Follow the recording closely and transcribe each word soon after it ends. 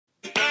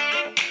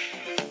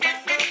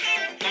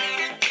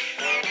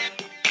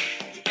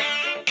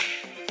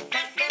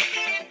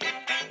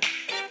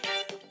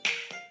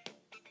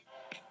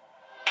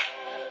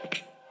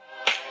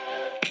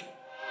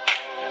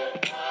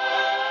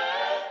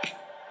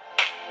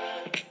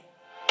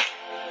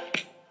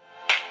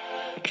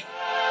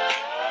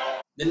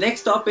The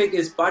next topic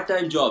is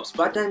part-time jobs.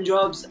 Part-time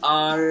jobs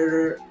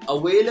are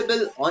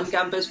available on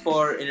campus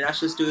for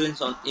international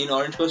students in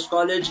Orange Coast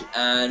College,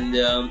 and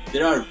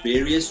there are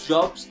various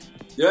jobs.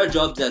 There are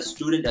jobs as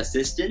student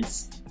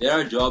assistants. There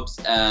are jobs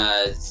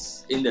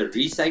as in the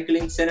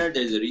recycling center.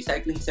 There's a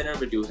recycling center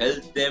where you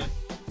help them,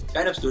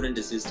 kind of student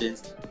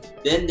assistants.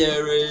 Then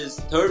there is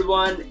third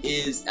one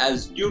is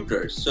as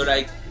tutors. So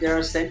like there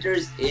are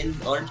centers in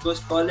Orange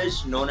Coast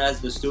College known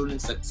as the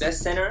Student Success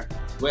Center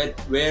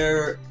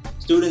where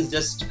students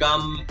just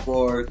come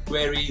for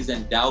queries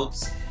and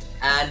doubts,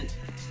 and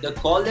the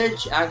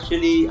college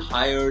actually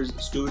hires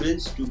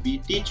students to be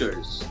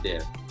teachers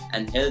there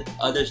and help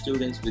other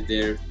students with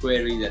their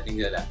queries and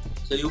things like that.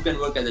 So you can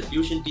work as a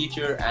tuition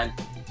teacher, and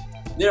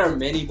there are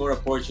many more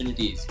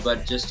opportunities,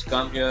 but just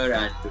come here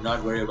and do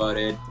not worry about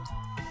it.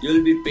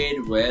 You'll be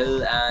paid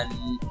well,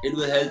 and it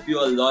will help you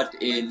a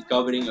lot in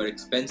covering your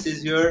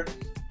expenses here,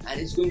 and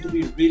it's going to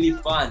be really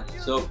fun.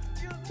 So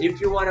if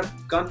you want to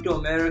come to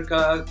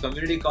America,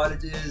 community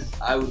colleges,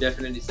 I would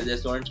definitely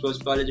suggest Orange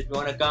Coast College. If you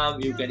want to come,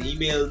 you can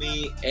email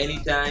me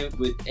anytime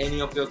with any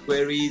of your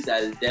queries.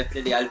 I'll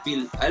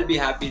be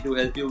happy to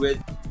help you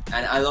with,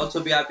 and I'll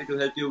also be happy to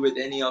help you with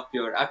any of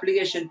your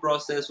application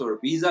process or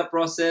visa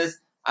process.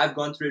 I've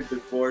gone through it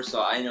before,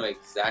 so I know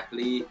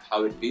exactly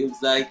how it feels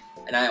like.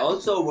 And I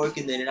also work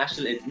in the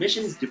international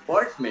admissions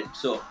department,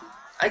 so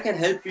I can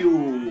help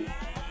you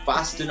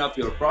fasten up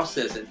your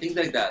process and things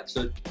like that.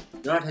 So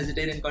do not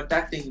hesitate in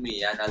contacting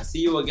me, and I'll see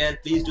you again.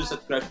 Please do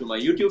subscribe to my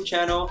YouTube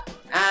channel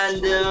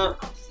and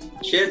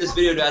share this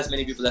video to as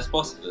many people as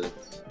possible.